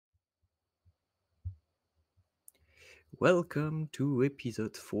Welcome to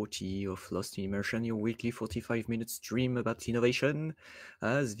episode 40 of Lost in Immersion, your weekly 45-minute stream about innovation.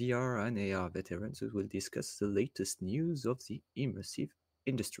 As VR and AR veterans, we will discuss the latest news of the immersive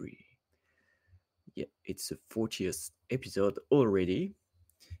industry. Yeah, it's the 40th episode already.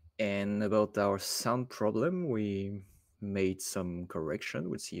 And about our sound problem, we made some correction.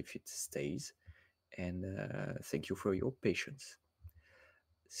 We'll see if it stays. And thank you for your patience.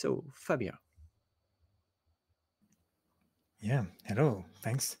 So, Fabien. Yeah, hello,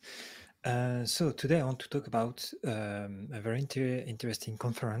 thanks. So today I want to talk about a very interesting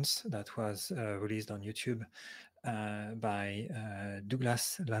conference that was released on YouTube by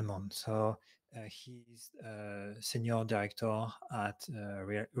Douglas Lalmon. So he's senior director at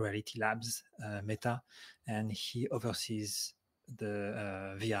Reality Labs, Meta, and he oversees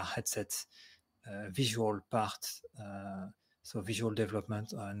the VR headset visual part, so visual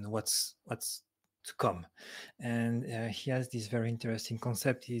development and what's to come. And he has this very interesting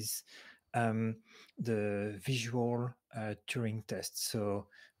concept is the visual Turing test. So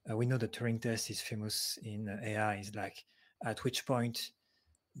we know the Turing test is famous in AI. Is like at which point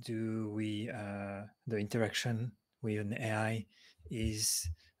do we the interaction with an AI is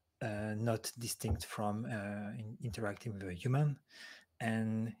not distinct from interacting with a human.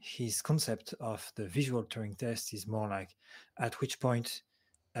 And his concept of the visual Turing test is more like at which point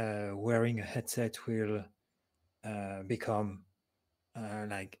wearing a headset will become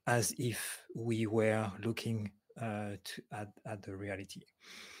like as if we were looking at the reality.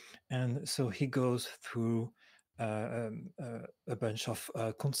 And so he goes through a bunch of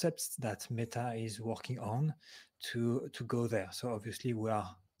concepts that Meta is working on to go there. So obviously we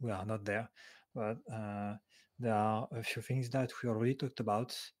are not there, but there are a few things that we already talked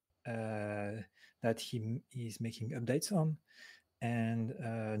about that he is making updates on, and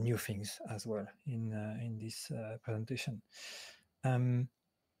new things as well in this presentation.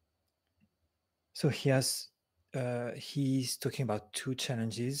 So he's talking about two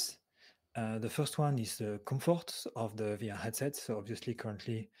challenges. The first one is the comfort of the VR headset. So obviously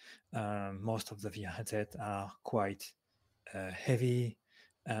currently most of the VR headsets are quite heavy.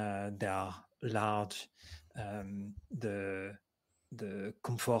 They are large. The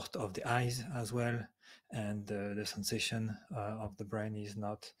comfort of the eyes as well, and the sensation of the brain is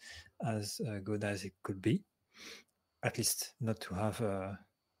not as good as it could be, at least not to have a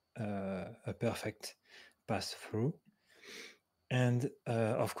perfect pass through. And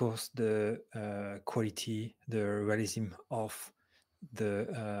of course the quality, the realism of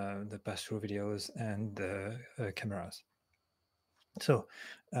the pass-through videos and the cameras. So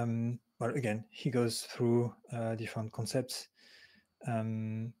well, again, he goes through different concepts.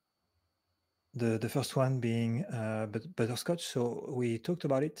 The first one being butterscotch. So we talked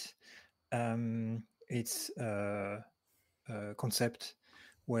about it. It's a concept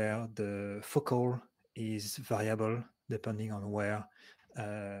where the focal is variable depending on where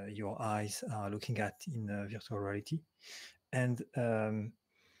your eyes are looking at in virtual reality. And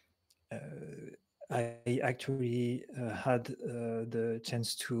I actually had the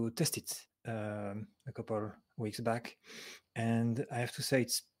chance to test it a couple weeks back, and I have to say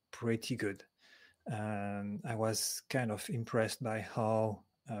it's pretty good. I was kind of impressed by how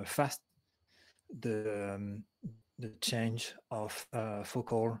fast the change of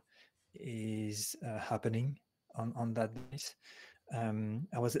focal is happening on that device.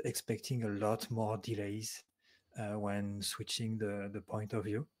 I was expecting a lot more delays when switching the point of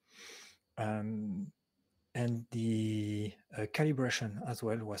view. And the calibration as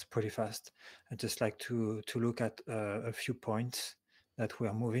well was pretty fast. I just like to look at a few points that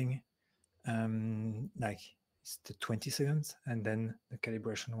were moving, like it's the 20 seconds, and then the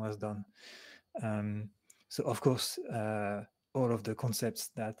calibration was done. So of course, all of the concepts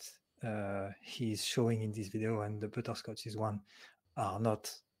that he's showing in this video, and the butterscotch is one, are not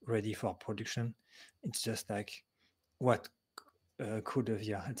ready for production. It's just like what could a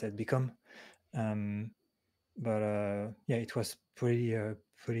VR headset become? But yeah, it was pretty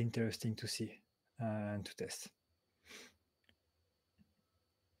interesting to see and to test.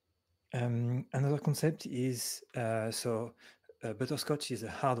 Another concept is butterscotch is a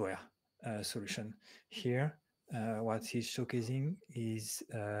hardware solution. Here, what he's showcasing is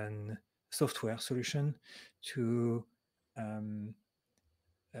a software solution to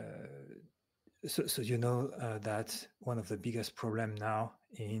so you know that one of the biggest problem now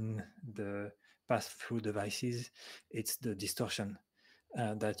in the pass-through devices, it's the distortion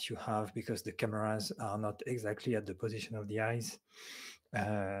that you have because the cameras are not exactly at the position of the eyes.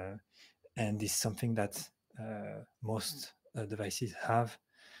 And this is something that most devices have.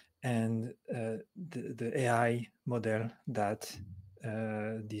 And the AI model that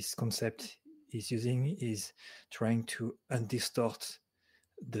this concept is using is trying to undistort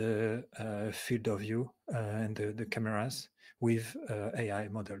the field of view and the cameras with AI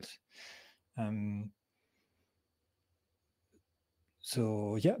models.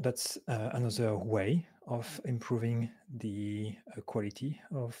 So yeah, that's another way of improving the quality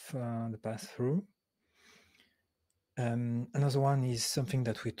of the pass-through. Another one is something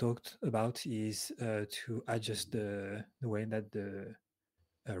that we talked about is to adjust the way that the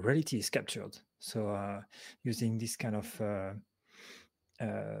reality is captured. So using this kind of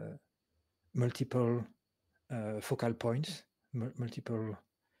multiple focal points, multiple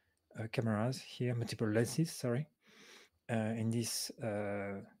cameras here, multiple lenses, sorry, in this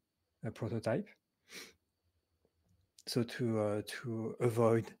prototype. So to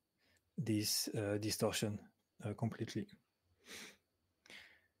avoid this distortion completely.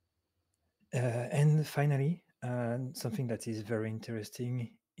 And finally, something that is very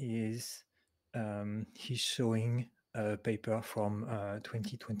interesting is he's showing a paper from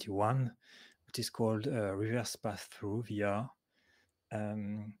 2021, which is called Reverse Pass-Through VR.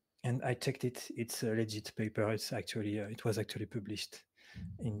 And I checked it; it's a legit paper. It's actually it was actually published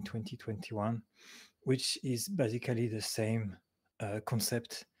in 2021, which is basically the same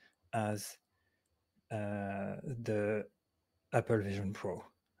concept as the Apple Vision Pro,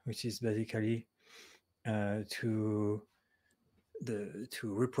 which is basically to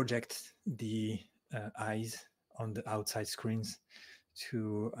reproject the eyes on the outside screens.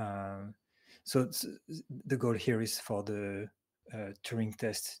 So the goal here is for the Turing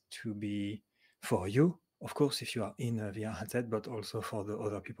test to be for you, of course, if you are in a VR headset, but also for the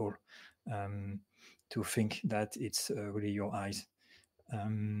other people to think that it's really your eyes.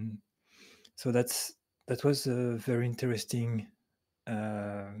 So that was a very interesting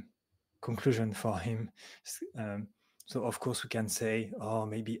conclusion for him. So of course we can say, oh,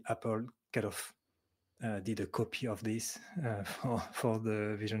 maybe Apple kind of did a copy of this for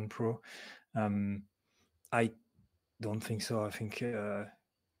the Vision Pro. I don't think so. I think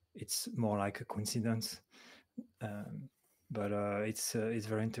it's more like a coincidence. But it's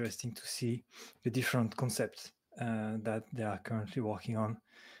very interesting to see the different concepts that they are currently working on.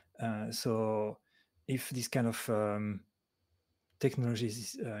 So if this kind of technology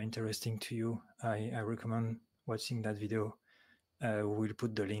is interesting to you, I recommend watching that video. We'll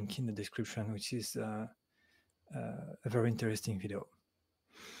put the link in the description, which is a very interesting video.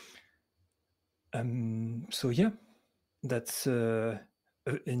 So yeah, that's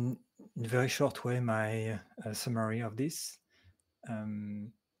in a very short way my summary of this.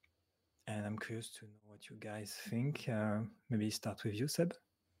 And I'm curious to know what you guys think. Maybe start with you, Seb.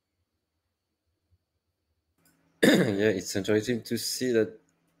 Yeah, it's interesting to see that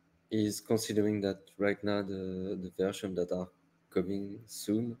he's considering that right now the version that are coming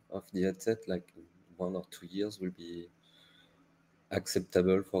soon of the headset, like in 1 or 2 years, will be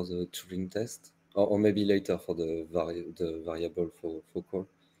acceptable for the Turing test, or maybe later for the variable focal.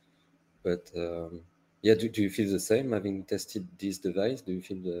 But yeah, do you feel the same having tested this device? Do you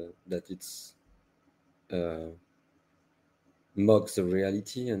feel that it's mocks the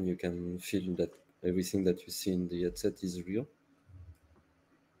reality and you can feel that everything that you see in the headset is real?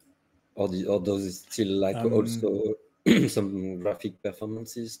 Or does it still like also some graphic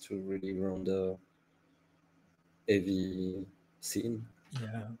performances to really render heavy scene?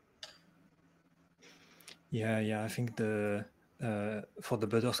 Yeah. I think the for the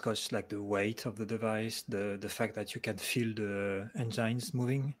butterscotch, like the weight of the device, the fact that you can feel the engines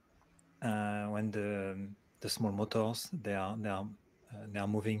moving when the small motors they are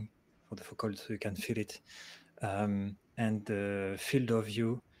moving for the focal, so you can feel it. And the field of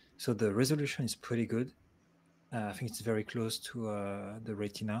view, so the resolution is pretty good. I think it's very close to the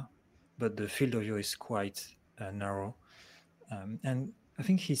Retina, but the field of view is quite narrow. And I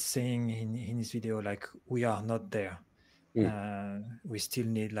think he's saying in his video, like, we are not there. We still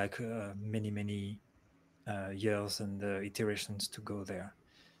need like many years and iterations to go there.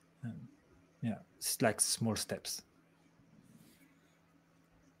 Yeah, it's like small steps.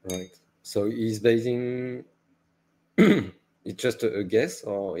 Right. So he's basing it's just a guess,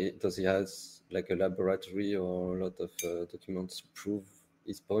 or does he has like a laboratory or a lot of documents to prove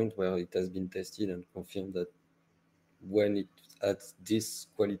his point, where it has been tested and confirmed that when it at this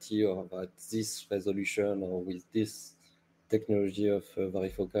quality or at this resolution or with this technology of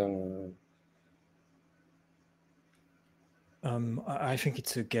varifocal? I think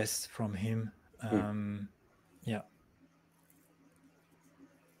it's a guess from him.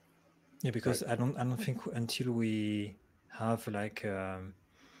 Yeah, because right. I don't think until we have like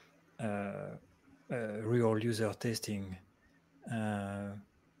real user testing,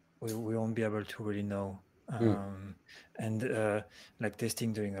 we won't be able to really know. And like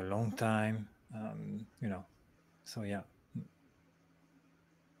testing during a long time, so yeah.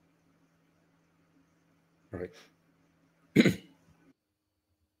 Right.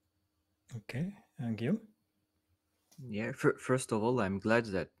 Okay, Guillaume? Yeah, first of all, I'm glad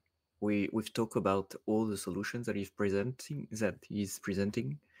that we've talked about all the solutions that he's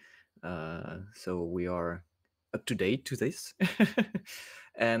presenting. So we are up to date to this.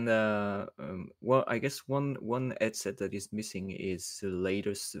 And well, I guess one headset that is missing is the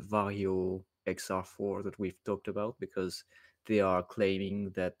latest Vario XR4 that we've talked about, because they are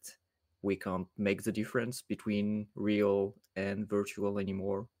claiming that we can't make the difference between real and virtual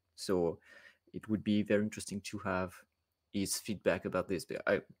anymore. So it would be very interesting to have his feedback about this.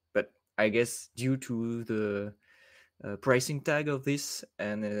 But I guess due to the pricing tag of this,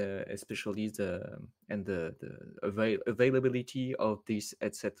 and especially the availability of this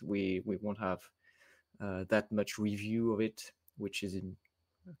headset, we won't have that much review of it, which is in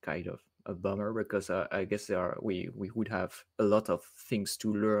kind of a bummer, because I guess we would have a lot of things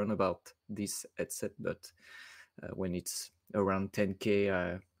to learn about this headset, but when it's around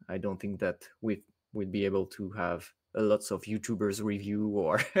 10K, I don't think that we'd be able to have a lots of YouTubers review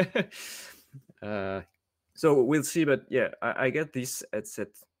or so we'll see. But yeah, I get this headset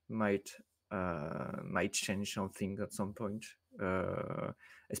might change something at some point,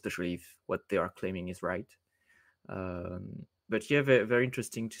 especially if what they are claiming is right. But yeah, very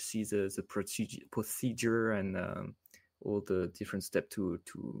interesting to see the procedure and all the different steps to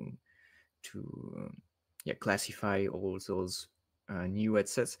yeah, classify all those new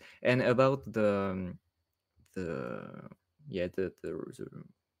headsets. And about the yeah the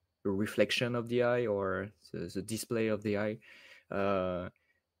reflection of the eye, or the display of the eye.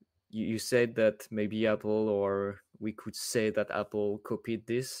 You said that maybe Apple, or we could say that Apple copied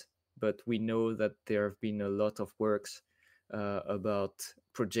this, but we know that there have been a lot of works about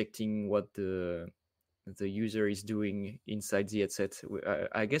projecting what the user is doing inside the headset.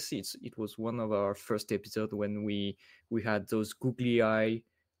 I guess it was one of our first episodes when we had those googly eye,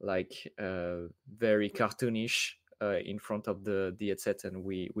 like very cartoonish, in front of the headset, and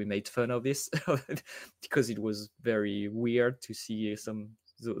we made fun of this because it was very weird to see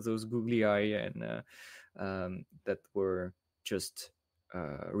those googly eye, and that were just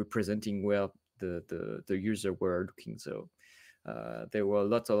representing where the user were looking. So there were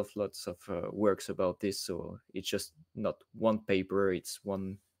lots of works about this, so it's just not one paper, it's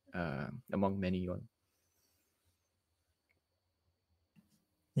one among many one.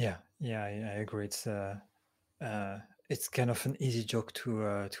 Yeah, I agree. It's kind of an easy joke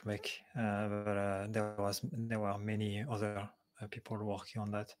to make, but there were many other people working on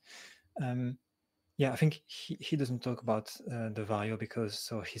that. Yeah, I think he doesn't talk about the Vario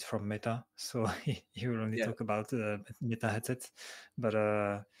because he's from Meta, so he will only Yeah. talk about Meta headsets. But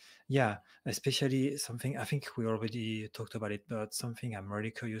yeah, especially something I think we already talked about it, but something I'm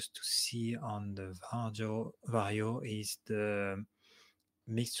really curious to see on the Vario is the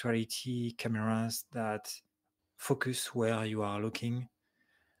mixed reality cameras that focus where you are looking.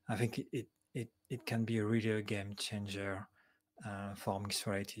 I think it can be really a game changer for mixed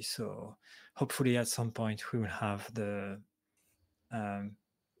reality. So hopefully at some point we will have we'll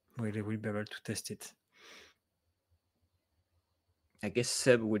be able to test it. I guess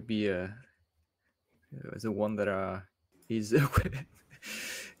Seb would be the one that is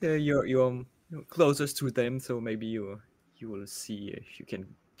you're closest to them, so maybe you will see if you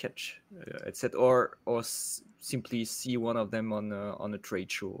can catch etc., or simply see one of them on a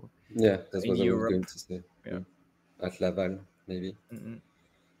trade show. Yeah, that's in what I was Europe. going to say. Yeah. At Laval, maybe. Mm-mm.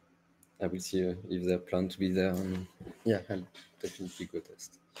 I will see if they plan to be there. Yeah, I'll definitely go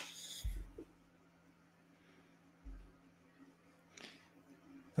test.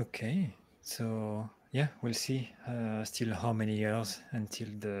 Okay, so yeah, we'll see still how many years until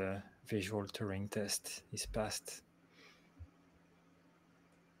the visual Turing test is passed.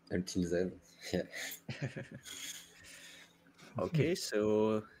 Until then, yeah. Okay,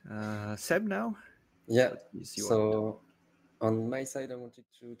 so Seb now. Yeah. What is your So on my side, I wanted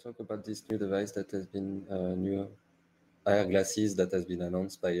to talk about this new device that has been new AR glasses that has been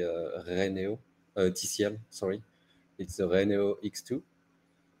announced by RayNeo, TCL. Sorry, it's the RayNeo X2,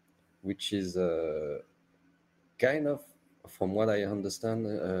 which is kind of, from what I understand,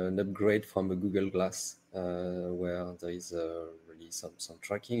 an upgrade from a Google Glass, where there is really some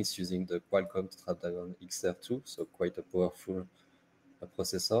tracking. It's using the Qualcomm Snapdragon XR2, so quite a powerful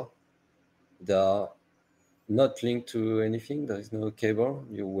processor. There are not linked to anything. There is no cable.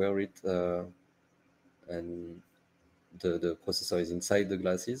 You wear it, and the processor is inside the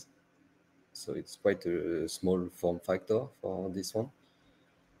glasses. So it's quite a small form factor for this one.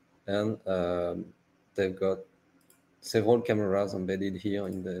 And they've got several cameras embedded here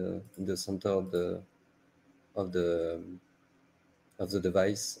in the center of of the the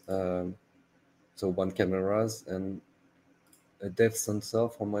device. So one cameras and a depth sensor,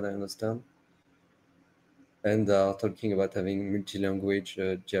 from what I understand. And they are talking about having multi-language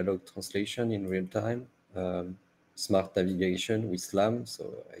dialogue translation in real time, smart navigation with SLAM.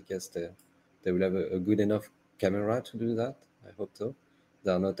 So I guess they will have a good enough camera to do that. I hope so.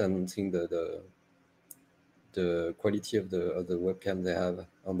 They are not announcing the quality of the webcam they have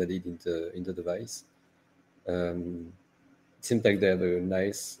embedded in the device. It seems like they have a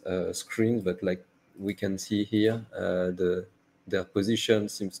nice screen, but like we can see here, their position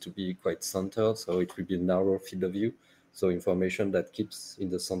seems to be quite centered, so it will be a narrow field of view. So information that keeps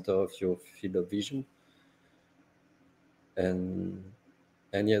in the center of your field of vision. And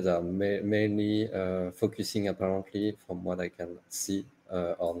yeah, they are mainly focusing, apparently, from what I can see,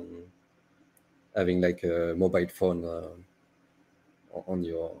 on having like a mobile phone on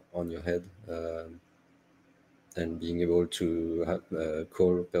your head. And being able to have,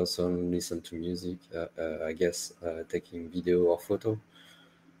 call a person, listen to music, I guess taking video or photo,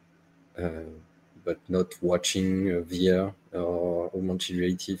 but not watching VR or augmented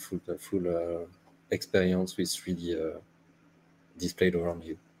reality full experience with 3D displayed around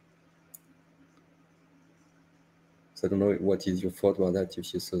you. So I don't know what is your thought about that,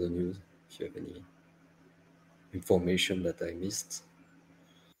 if you saw the news, if you have any information that I missed.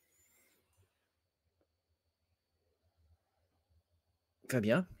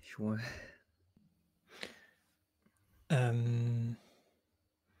 Fabien, if you want.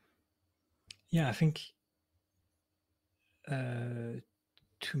 Yeah, I think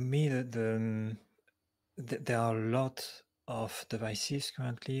to me there are a lot of devices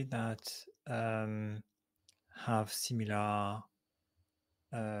currently that have similar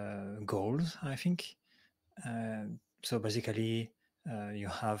goals, I think. So basically, you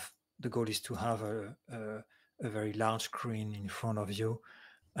have the goal is to have a very large screen in front of you,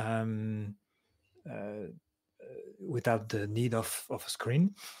 without the need of a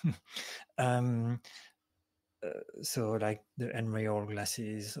screen. So like the Nreal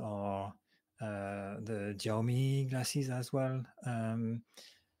glasses or the Xiaomi glasses as well.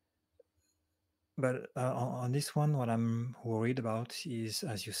 But on this one, what I'm worried about is,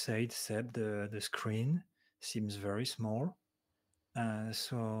 as you said, Seb, the screen seems very small.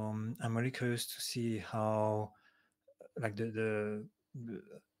 So I'm really curious to see how, like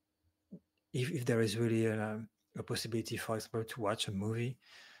if there is really a possibility, for example, to watch a movie,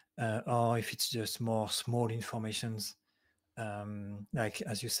 or if it's just more small informations, like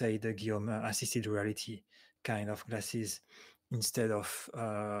as you say, the Guillaume assisted reality kind of glasses, instead of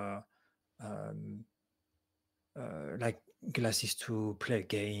like glasses to play a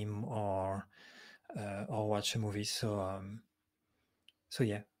game or watch a movie. So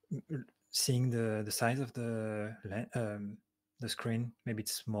yeah, seeing the size of the screen, maybe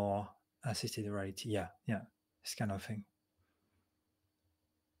it's more assisted reality. Yeah, this kind of thing.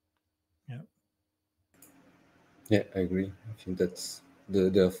 Yeah, I agree. I think that's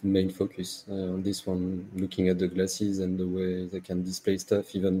their main focus on this one, looking at the glasses and the way they can display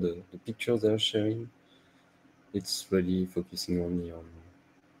stuff, even the pictures they're sharing. It's really focusing only on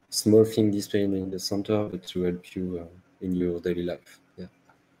small thing displayed in the center, but to help you in your daily life. Yeah.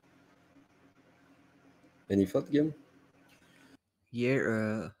 Any thought, Guillaume?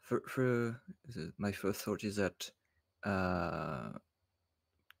 Yeah, my first thought is that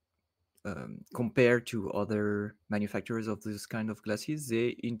compared to other manufacturers of this kind of glasses,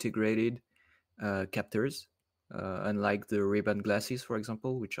 they integrated captors, unlike the Ray-Ban glasses, for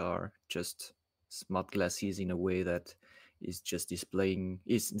example, which are just smart glasses in a way that is just displaying.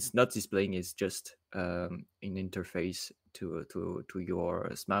 It's not displaying. It's just an interface to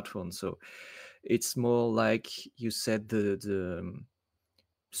your smartphone. So it's more like you said the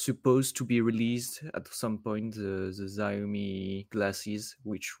supposed to be released at some point, the Xiaomi glasses,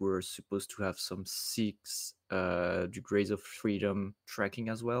 which were supposed to have some 6 degrees of freedom tracking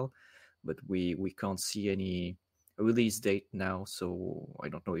as well, but we can't see any release date now, so I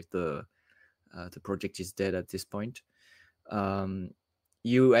don't know if the project is dead at this point.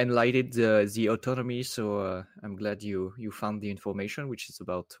 You enlightened the autonomy, so I'm glad you found the information, which is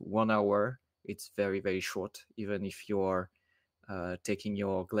about 1 hour. It's very, very short, even if you're taking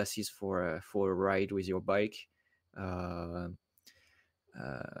your glasses for a ride with your bike.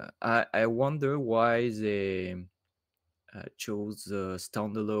 I wonder why they chose the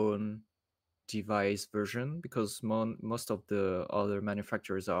standalone device version, because most of the other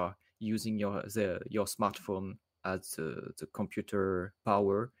manufacturers are using your smartphone as the computer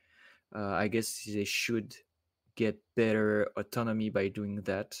power. I guess they should get better autonomy by doing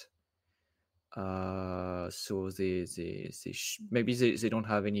that. So maybe they don't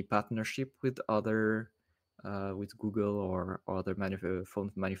have any partnership with other with Google or other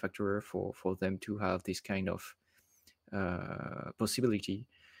phone manufacturer for them to have this kind of possibility.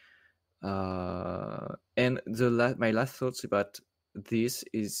 And my last thoughts about this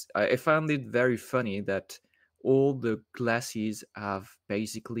is I found it very funny that all the glasses have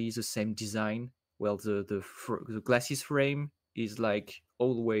basically the same design. Well, the glasses frame is like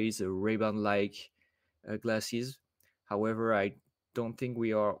always a Ray-Ban like glasses. However, I don't think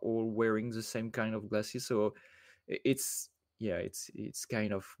we are all wearing the same kind of glasses, so it's yeah, it's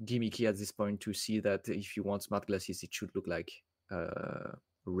kind of gimmicky at this point to see that if you want smart glasses, it should look like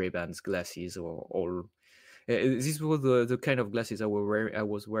Ray-Ban's glasses or all. This was the kind of glasses I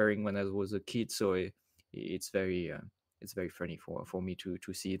was wearing when I was a kid, so it's very funny for me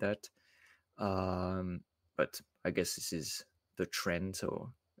to see that. But I guess this is the trend,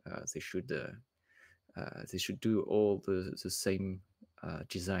 so they should do all the same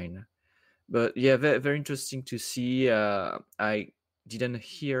design. But yeah, very interesting to see. I didn't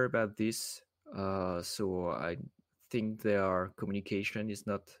hear about this, so I think their communication is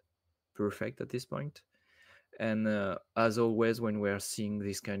not perfect at this point. And as always, when we're seeing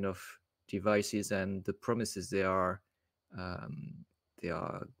these kind of devices and the promises um, they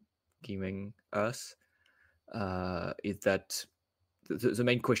are giving us, is that the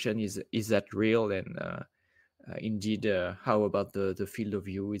main question is that real? And indeed, how about the field of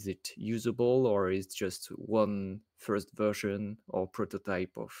view? Is it usable, or is it just one first version or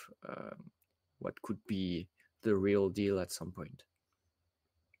prototype of what could be the real deal at some point?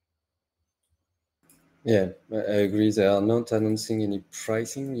 Yeah, I agree. They are not announcing any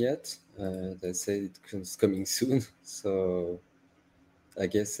pricing yet. They say it's coming soon. So I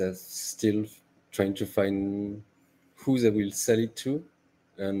guess they're still trying to find who they will sell it to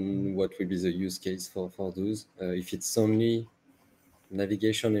and what will be the use case for those. If it's only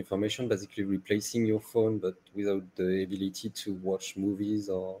navigation information, basically replacing your phone, but without the ability to watch movies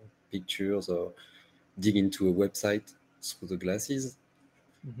or pictures or dig into a website through the glasses,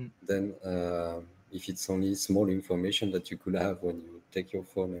 then if it's only small information that you could have when you take your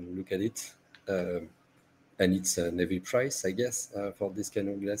phone and look at it, and it's an heavy price, I guess, for this kind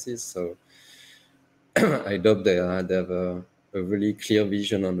of glasses. So I doubt they have a really clear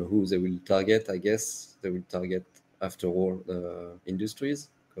vision on who they will target. I guess they will target, after all, industries,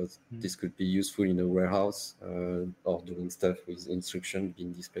 because this could be useful in a warehouse or doing stuff with instruction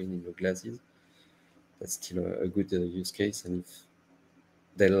being displayed in your glasses. That's still a good use case. And if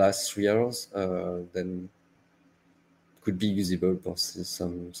they last 3 hours, then could be usable for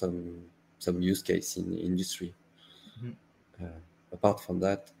some use case in the industry. Apart from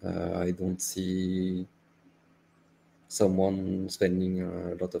that, I don't see someone spending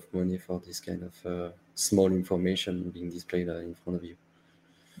a lot of money for this kind of small information being displayed in front of you.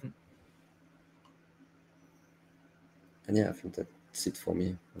 And yeah, I think that's it for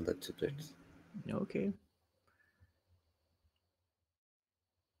me on that subject. Okay.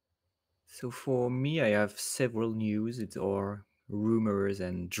 So for me, I have several news. It's all rumors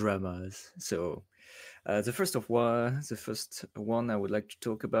and dramas. So the first one I would like to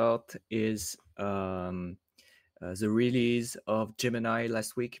talk about is the release of Gemini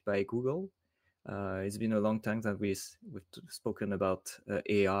last week by Google. It's been a long time that we've spoken about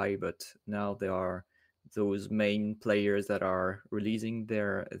AI, but now there are those main players that are releasing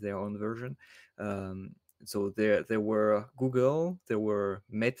their own version. So there were Google, there were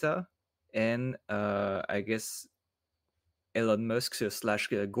Meta, and I guess Elon Musk slash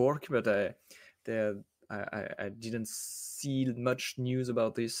Gork, but I didn't see much news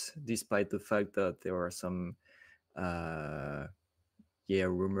about this, despite the fact that there are some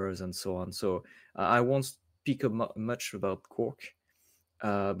rumors and so on. So I won't speak much about Quark,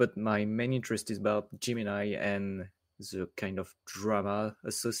 but my main interest is about Gemini and the kind of drama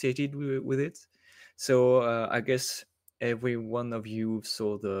associated with it. So I guess every one of you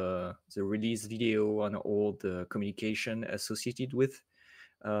saw the release video and all the communication associated with.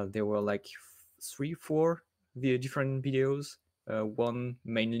 There were like 3-4 different videos. One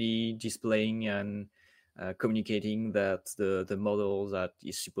mainly displaying and communicating that the model that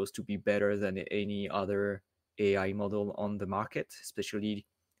is supposed to be better than any other AI model on the market, especially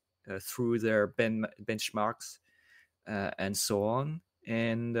through their benchmarks and so on.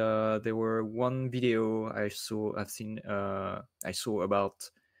 and there were one video I saw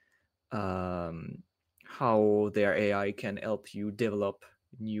about how their AI can help you develop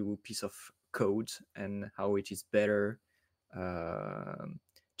new piece of code and how it is better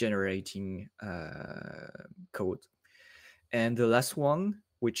generating code. And the last one,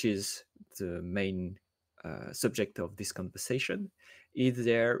 which is the main subject of this conversation, is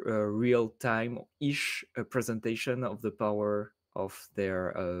their real-time-ish presentation of the power of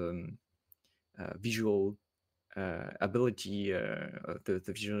their visual ability, the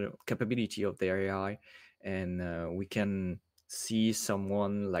visual capability of their AI, and we can see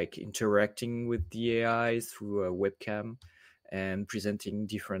someone like interacting with the AI through a webcam and presenting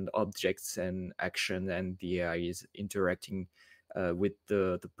different objects and action, and the AI is interacting with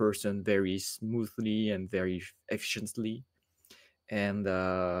the person very smoothly and very efficiently, and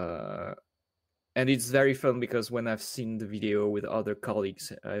it's very fun because when I've seen the video with other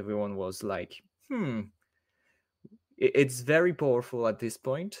colleagues, everyone was like, it's very powerful at this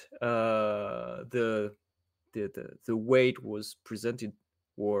point. The way it was presented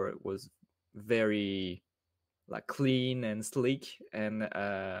was very like clean and sleek, and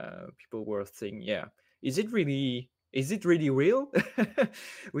people were saying, yeah, is it really real?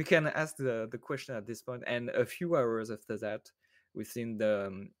 We can ask the question at this point. And a few hours after that, we've seen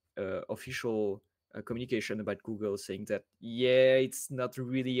the official communication about Google saying that, yeah, it's not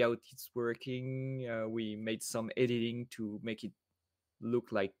really how it's working. We made some editing to make it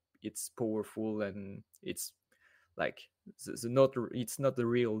look like it's powerful, and it's like it's not the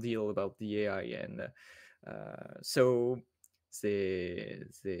real deal about the AI. And so they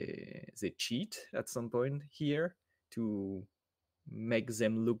cheat at some point here to make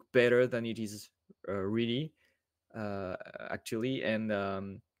them look better than it is really actually.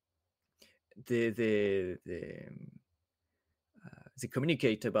 And they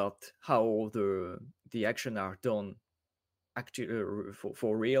communicate about how the action are done actually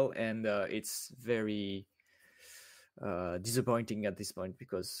for real, and it's very disappointing at this point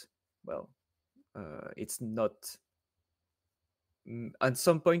because, well, it's not. At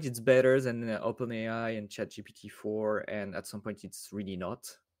some point, it's better than OpenAI and ChatGPT 4, and at some point, it's really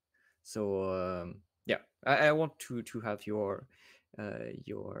not. So yeah, I want to have your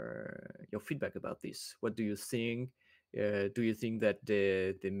feedback about this. What do you think? Do you think that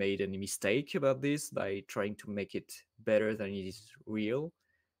they made any mistake about this by trying to make it better than it is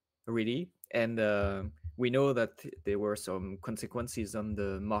really? And we know that there were some consequences on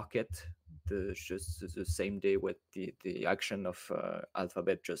the market just the same day with the action of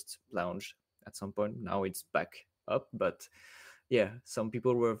Alphabet just launched at some point. Now it's back up, but yeah, some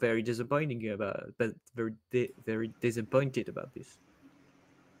people were very very disappointed about this.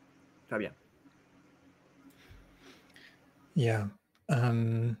 Fabien. Yeah.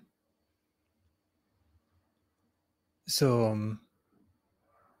 So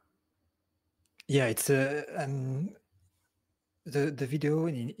yeah, it's the video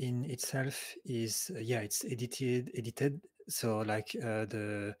in itself is it's edited. So like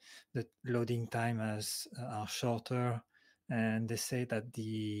the loading time are shorter, and they say that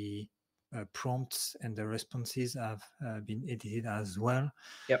the prompts and the responses have been edited as well.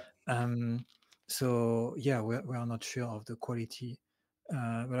 Yep. So yeah, we are not sure of the quality,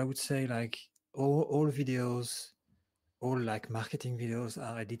 but I would say like all videos, all like marketing videos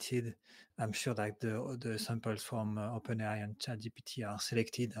are edited. I'm sure like the samples from OpenAI and ChatGPT are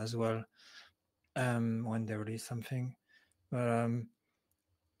selected as well when they release something.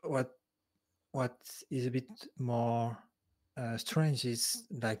 But what is a bit more strange is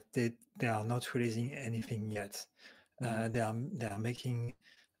like they are not releasing anything yet. They are making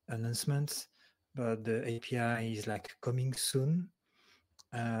announcements, but the API is like coming soon.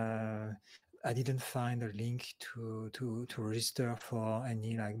 I didn't find a link to register for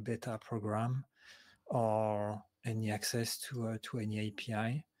any like beta program or any access to any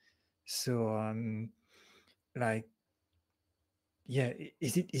API. So like, yeah,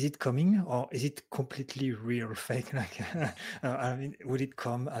 is it coming, or is it completely real or fake? Like, I mean, will it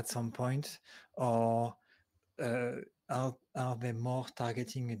come at some point, or are they more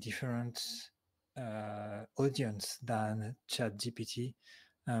targeting a different audience than ChatGPT?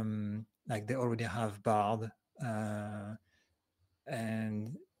 Like they already have Bard, and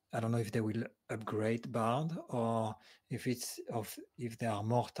I don't know if they will upgrade Bard, or if they are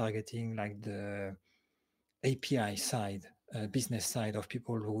more targeting like the API side, business side of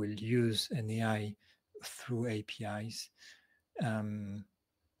people who will use an AI through APIs.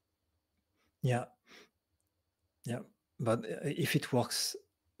 Yeah, but if it works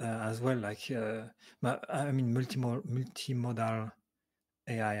as well, like I mean, multimodal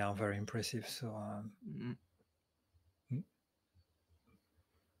AI are very impressive. So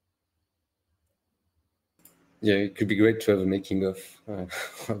yeah, it could be great to have a making of of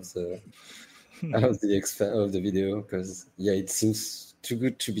the of the video, because yeah, it seems too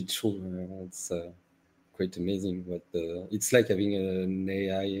good to be true. It's quite amazing what it's like having an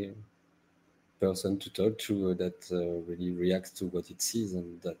AI person to talk to that really reacts to what it sees,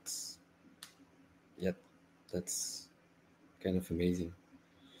 and that's kind of amazing.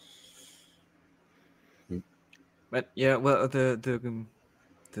 But yeah, well, the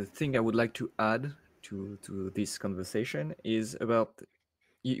thing I would like to add to this conversation is about,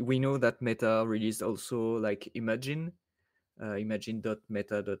 we know that Meta released also like Imagine,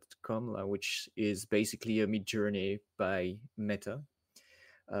 imagine.meta.com, which is basically a mid-journey by Meta.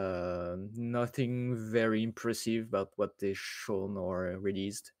 Nothing very impressive about what they shown or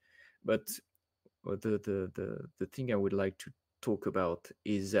released, but the thing I would like to talk about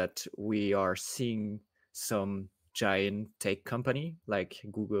is that we are seeing some giant tech company like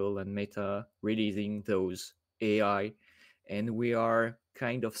Google and Meta releasing those AI, and we are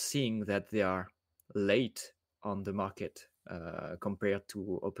kind of seeing that they are late on the market compared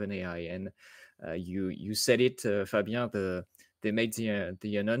to OpenAI. And you said it, Fabien. They made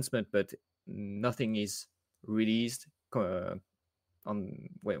the announcement, but nothing is released. On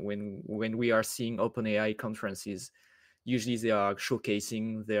when we are seeing OpenAI conferences, usually they are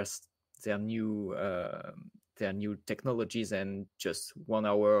showcasing their new their new technologies, and just 1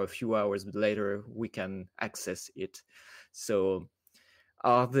 hour or a few hours later we can access it. So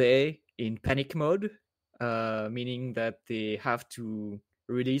are they in panic mode, meaning that they have to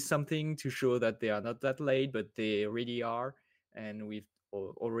release something to show that they are not that late, but they really are? And we've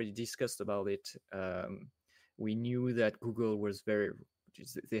already discussed about it. We knew that Google was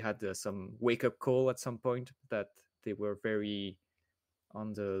they had some wake up call at some point, that they were very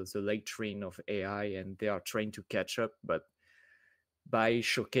on the late train of AI, and they are trying to catch up. But by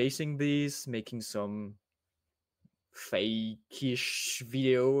showcasing this, making some fake-ish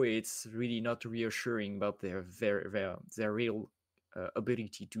video, it's really not reassuring about their real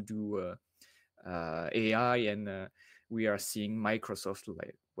ability to do AI. And we are seeing Microsoft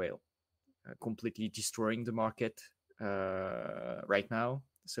completely destroying the market right now.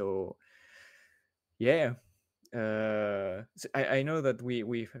 So yeah, so I know that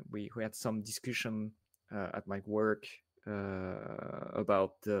we had some discussion at my work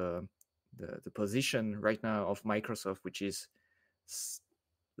about the position right now of Microsoft, which is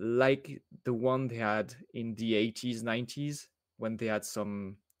like the one they had in the 80s, 90s, when they had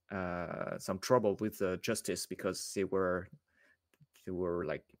some trouble with justice, because they were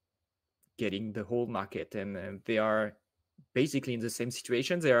like getting the whole market. And they are basically in the same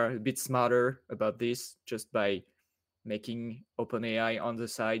situation. They are a bit smarter about this, just by making OpenAI on the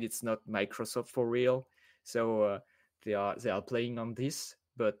side. It's not Microsoft for real. So they are playing on this,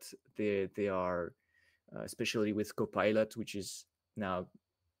 but they are especially with Copilot, which is now,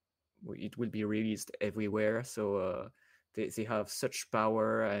 it will be released everywhere. So they have such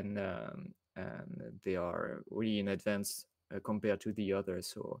power, and they are really in advance compared to the others.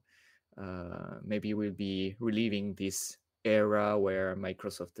 So maybe we'll be reliving this era where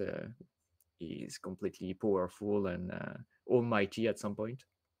Microsoft is completely powerful and almighty at some point.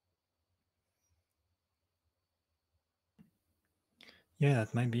 yeah,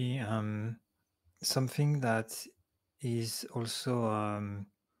 that might be something that is also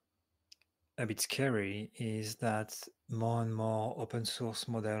a bit scary, is that more and more open source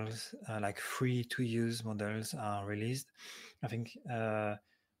models, like free to use models, are released. I think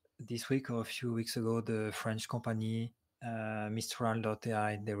this week or a few weeks ago, the French company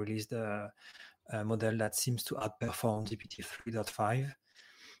Mistral.ai, they released a model that seems to outperform GPT 3.5.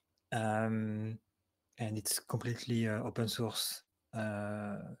 And it's completely open source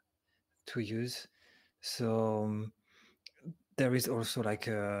to use. So there is also like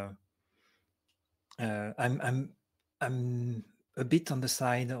I'm a bit on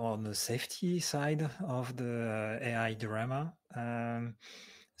the safety side of the AI drama.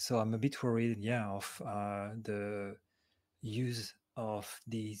 So I'm a bit worried, of the use of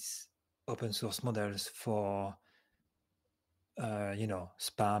these open source models for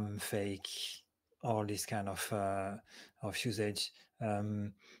spam, fake, all this kind of usage.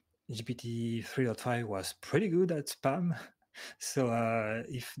 GPT 3.5 was pretty good at spam. So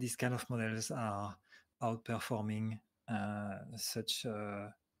if these kind of models are outperforming such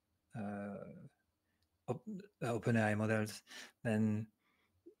OpenAI models, then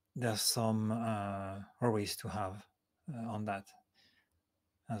there's some worries to have on that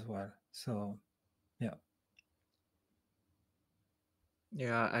as well. So yeah.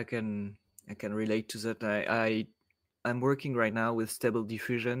 Yeah, I can relate to that. I'm working right now with Stable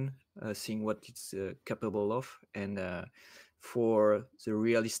Diffusion, seeing what it's capable of, and for the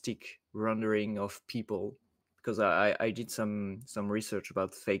realistic rendering of people, because I did some research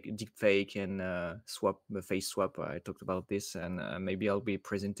about deep fake and face swap. I talked about this, and maybe I'll be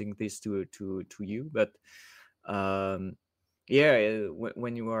presenting this to you. But um, yeah,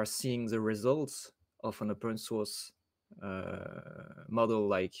 when you are seeing the results of an open source model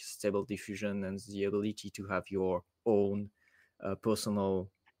like Stable Diffusion and the ability to have your own personal,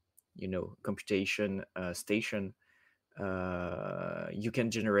 computation station, you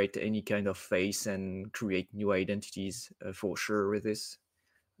can generate any kind of face and create new identities for sure with this.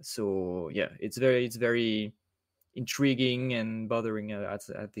 So yeah, it's very intriguing and bothering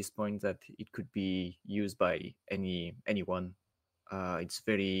at this point that it could be used by anyone. It's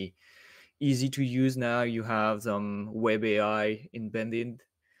very easy to use now. You have some web AI embedded,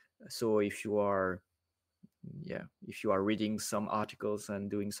 so if you are reading some articles and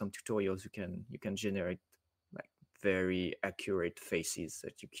doing some tutorials, you can generate like very accurate faces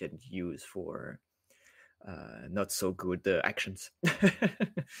that you can use for not so good actions.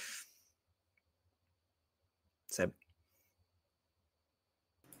 Seb.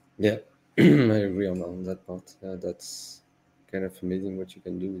 Yeah, I agree on that part. That's kind of amazing what you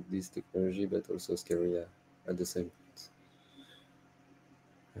can do with this technology, but also scary at the same point.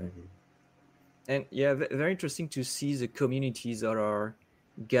 Um, And yeah, very interesting to see the communities that are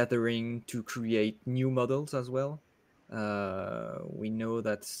gathering to create new models as well. We know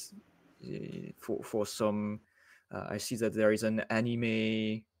that for some, I see that there is an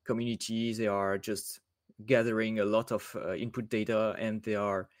anime community. They are just gathering a lot of input data, and they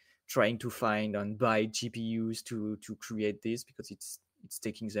are trying to find and buy GPUs to create this, because it's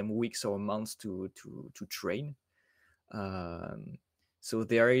taking them weeks or months to train. Um, so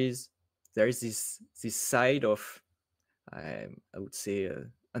there is this side of, I would say,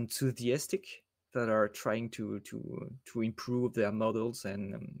 enthusiastic, that are trying to improve their models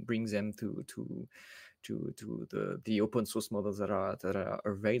and bring them to the open source models that are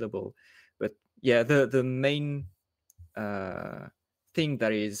available. But yeah, the main uh, thing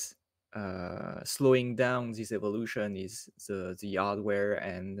that is slowing down this evolution is the hardware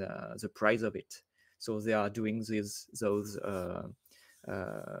and the price of it. So they are doing those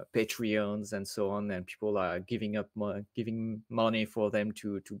Patreons and so on, and people are giving money for them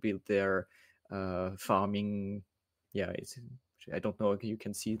to build their farming. Yeah, I don't know if you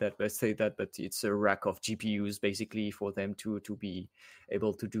can see that, but say that, but it's a rack of GPUs basically for them to be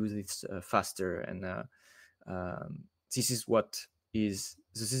able to do this faster. And um, this is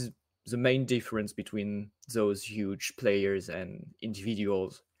the main difference between those huge players and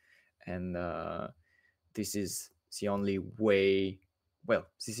individuals. And this is the only way, well,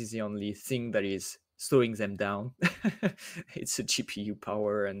 this is the only thing that is slowing them down. It's the GPU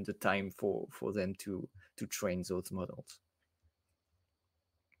power and the time for them to train those models.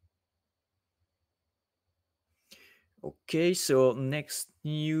 Okay, so next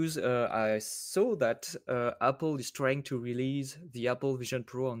news, I saw that Apple is trying to release the Apple Vision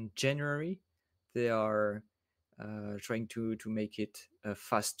Pro on January. They are trying to make it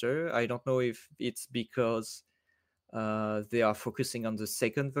faster. I don't know if it's because they are focusing on the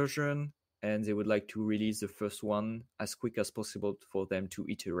second version, and they would like to release the first one as quick as possible for them to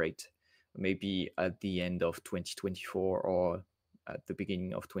iterate, maybe at the end of 2024 or at the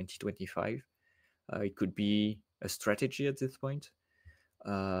beginning of 2025. It could be a strategy at this point.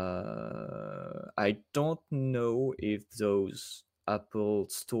 I don't know if those Apple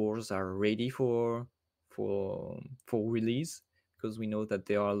stores are ready for release, because we know that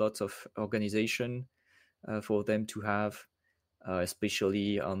there are lots of organization for them to have,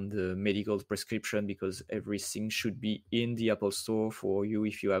 especially on the medical prescription, because everything should be in the Apple Store for you.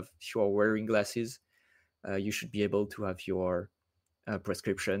 If you are wearing glasses, you should be able to have your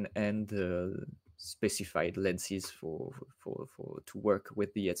prescription and specified lenses for to work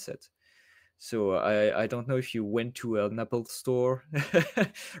with the headset. So I don't know if you went to an Apple store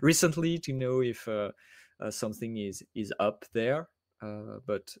recently to know if something is up there,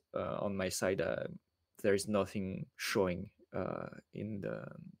 but on my side, there is nothing showing in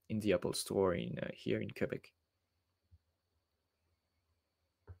the Apple store in here in Quebec.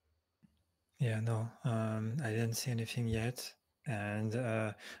 Yeah, no, I didn't see anything yet. And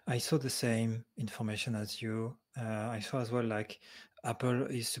I saw the same information as you. I saw as well, like Apple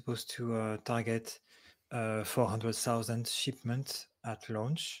is supposed to target 400,000 shipments at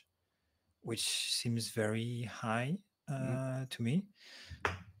launch, which seems very high to me.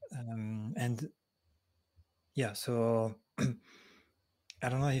 And yeah, so I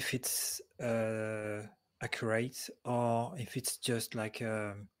don't know if it's accurate or if it's just like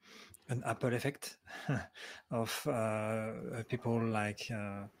an Apple effect of people like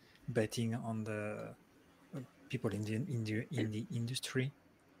betting on the people in the industry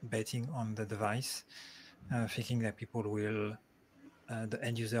betting on the device, thinking that people will the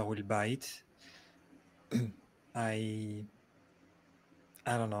end user will buy it. I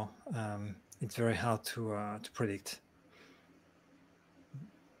don't know. It's very hard to predict.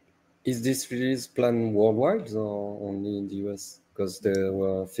 Is this release planned worldwide or only in the US? Because they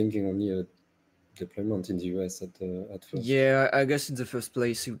were thinking only a deployment in the US at first. Yeah, I guess in the first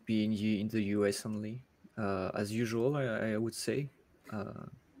place it would be in the US only, as usual. I would say.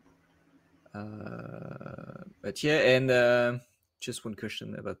 But yeah, and just one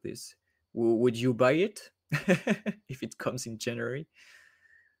question about this: would you buy it if it comes in January?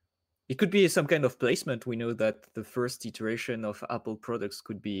 It could be some kind of placement. We know that the first iteration of Apple products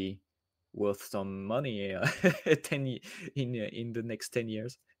could be worth some money 10 in the next 10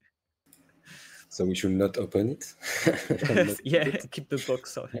 years. So we should not open it. Not Yeah, it. keep the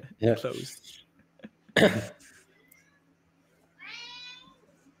box Yeah. closed.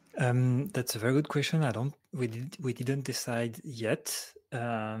 That's a very good question. We didn't decide yet.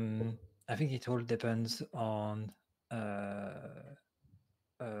 I think it all depends on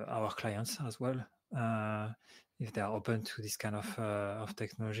our clients as well. If they are open to this kind of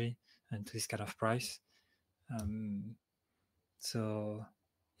technology and to this kind of price. So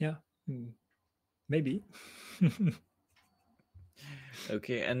yeah, maybe.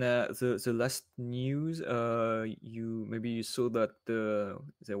 Okay, and the last news, you saw that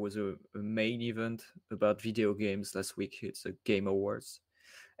there was a main event about video games last week. It's a Game Awards,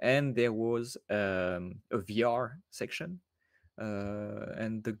 and there was a VR section,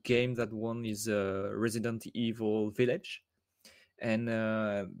 and the game that won is Resident Evil Village, and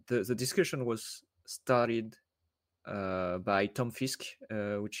the discussion was started by Tom Fisk,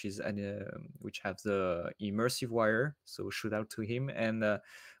 which has the immersive wire. So shout out to him. And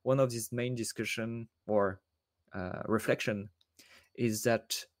one of his main discussion or reflection is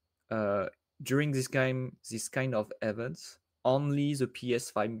that during this kind of events, only the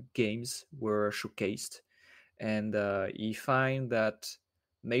PS5 games were showcased, and he find that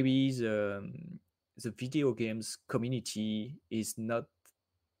maybe the video games community is not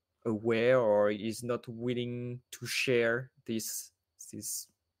aware or is not willing to share this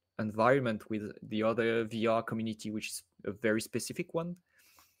environment with the other VR community, which is a very specific one.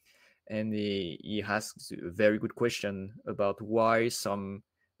 And he asks a very good question about why some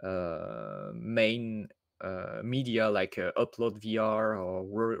main media like Upload VR or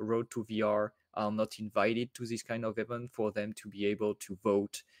Road to VR are not invited to this kind of event for them to be able to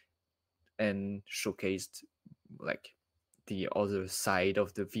vote and showcase like the other side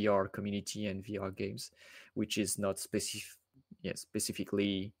of the VR community and VR games, which is not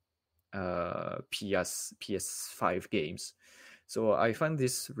specifically PS5 games. So I find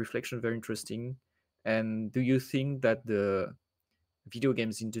this reflection very interesting. And do you think that the video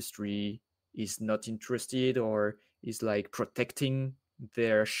games industry is not interested or is like protecting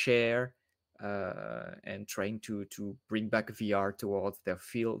their share and trying to bring back VR towards their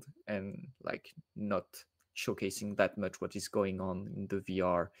field and like not showcasing that much what is going on in the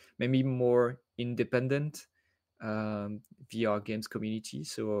VR, maybe more independent VR games community?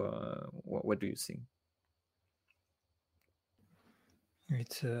 So what do you think?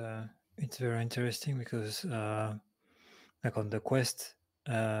 It's very interesting because like on the Quest,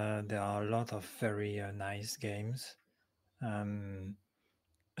 there are a lot of very nice games.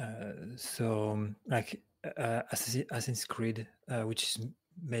 So like Assassin's Creed, which is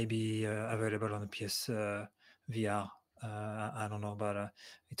maybe available on the PS VR. I don't know, but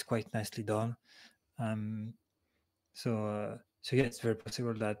it's quite nicely done. So yeah, it's very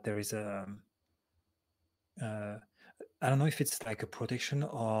possible that there is a. I don't know if it's like a protection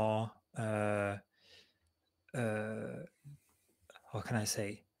or how can I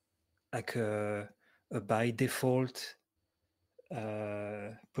say, like a by default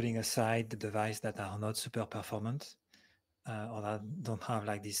putting aside the devices that are not super performant or that don't have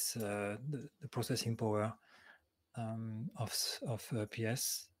like this the processing power of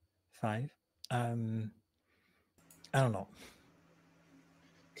PS5. I don't know.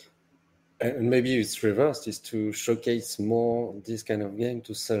 And maybe it's reversed, is to showcase more this kind of game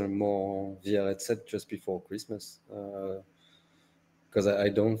to sell more VR headset just before Christmas. Because I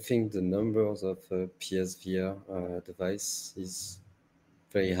don't think the numbers of PSVR device is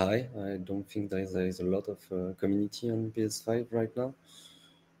very high. I don't think there is a lot of community on PS5 right now.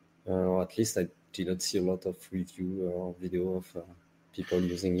 Or at least I did not see a lot of review or video of people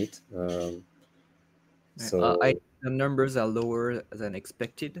using it. The numbers are lower than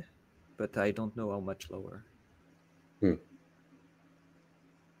expected, but I don't know how much lower.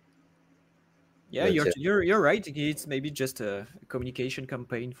 Yeah, But you're right. It's maybe just a communication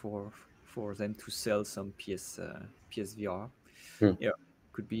campaign for them to sell some PSVR. Hmm. Yeah,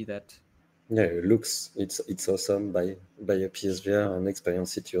 could be that. yeah, it looks it's awesome. Buy a PSVR and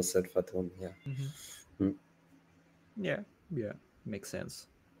experience it yourself at home. Yeah. Yeah, makes sense.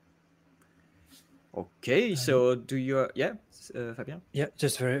 Okay, so do you? Fabien? Yeah,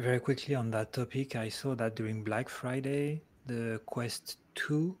 just very, very quickly on that topic, I saw that during Black Friday, the Quest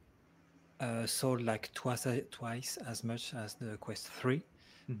 2 sold like twice as much as the Quest 3.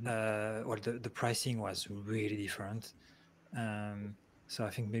 Well, the pricing was really different. So I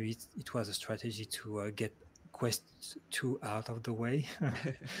think maybe it was a strategy to get Quest 2 out of the way.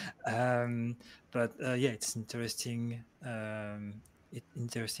 But yeah, it's interesting.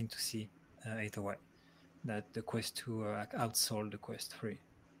 Interesting to see either way that the Quest 2 outsold the Quest 3.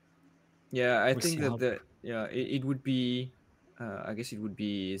 Yeah, I We'll think see how. that it would be. I guess it would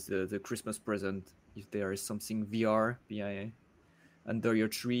be the Christmas present if there is something VR under your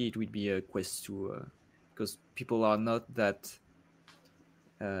tree. It would be a Quest 2 because people are not that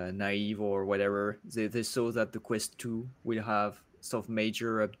naive or whatever. They saw that the Quest 2 will have some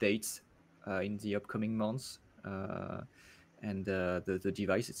major updates in the upcoming months, and the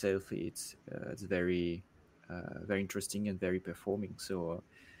device itself it's very very interesting and very performing. So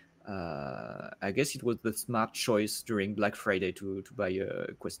I guess it was the smart choice during Black Friday to buy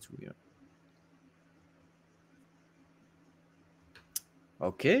a Quest 2. Yeah.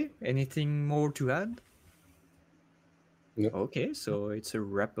 Okay. Anything more to add? No. Okay, so it's a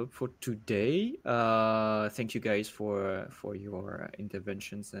wrap up for today. Thank you guys for your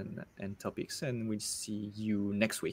interventions and topics, and we'll see you next week.